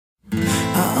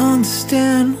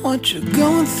understand what you're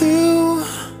going through.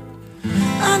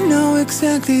 I know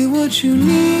exactly what you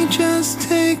need, just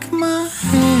take my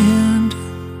hand.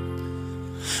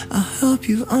 I'll help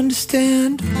you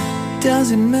understand.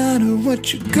 Doesn't matter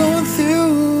what you're going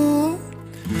through,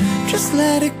 just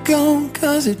let it go,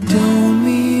 cause it don't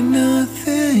mean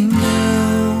nothing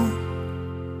now.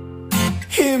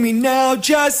 Hear me now,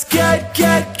 just get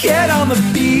on the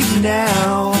beat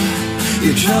now.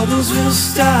 Your troubles will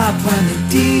stop when the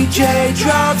DJ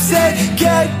drops it.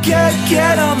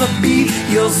 Get on the beat.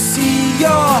 You'll see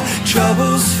your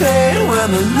troubles fade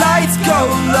when the lights go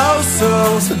low.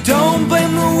 So don't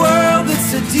blame the world,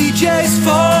 it's the DJ's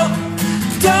fault.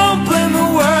 Don't blame the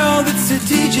world, it's the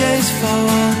DJ's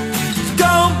fault.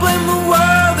 Don't blame the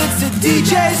world, it's the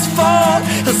DJ's fault.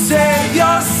 He'll save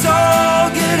your soul,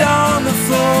 get on the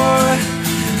floor.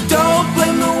 Don't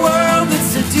blame the world,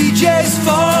 it's the DJ's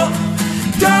fault.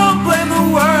 Don't blame the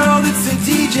world, it's the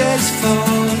DJ's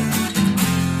fault.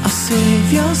 I'll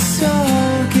save your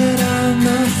soul, get on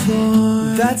the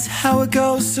floor. That's how it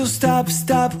goes, so stop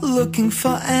looking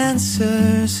for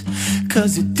answers,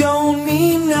 cause it don't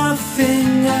mean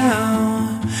nothing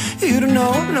now. You don't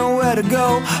know where to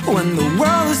go when the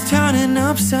world is turning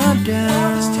upside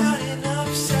down.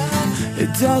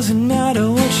 It doesn't matter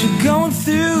what you're going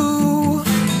through,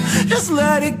 just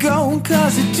let it go,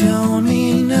 cause it don't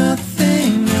mean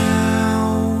nothing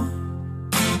now.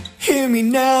 Hear me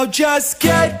now, just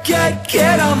get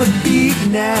on the beat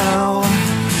now.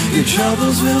 Your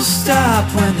troubles will stop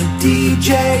when the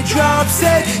DJ drops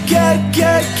it.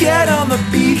 Get on the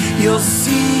beat. You'll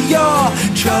see your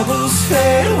troubles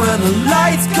fade when the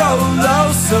lights go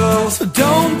low. So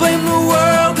don't blame the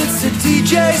world, it's the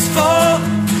DJ's fault.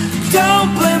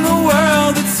 Don't blame the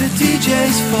world, it's the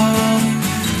DJ's fault.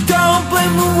 Don't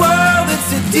blame the world, it's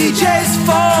the DJ's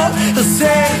fault. He'll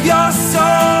save your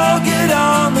soul, get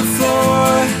on the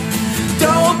floor.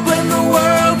 Don't blame the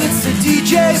world, it's the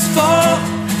DJ's fault.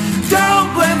 Don't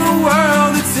blame the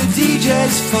world, it's the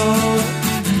DJ's fault.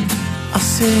 I'll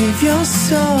save your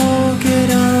soul, get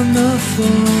on the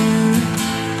floor.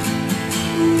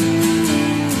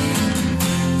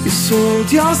 You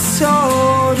sold your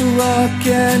soul to rock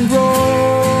and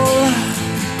roll.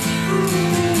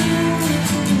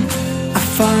 I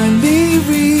finally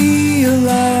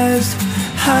realized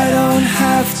I don't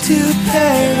have to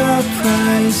pay the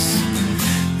price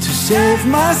to save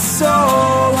my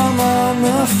soul. I'm on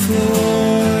the floor.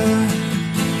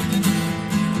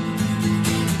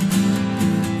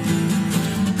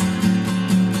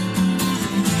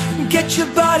 Get your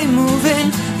body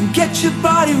moving, get your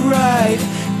body right.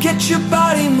 Get your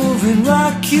body moving,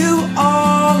 rock you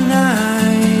all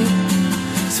night.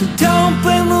 So don't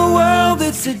blame the world,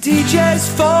 it's the DJ's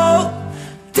fault.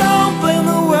 Don't blame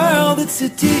the world, it's the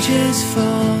DJ's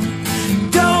fault.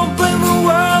 Don't blame the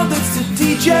world, it's the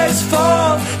DJ's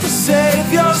fault. To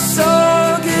save your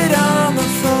soul, get on the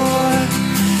floor.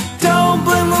 Don't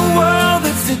blame the world,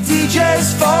 it's the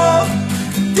DJ's fault.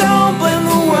 Don't blame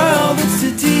the world, it's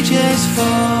the DJ's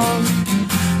fault.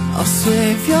 I'll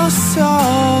save your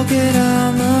soul, get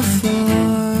on the floor.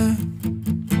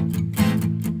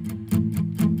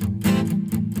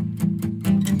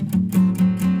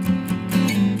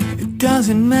 It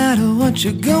doesn't matter what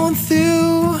you're going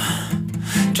through,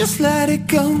 just let it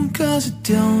go, cause it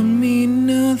don't mean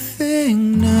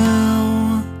nothing now.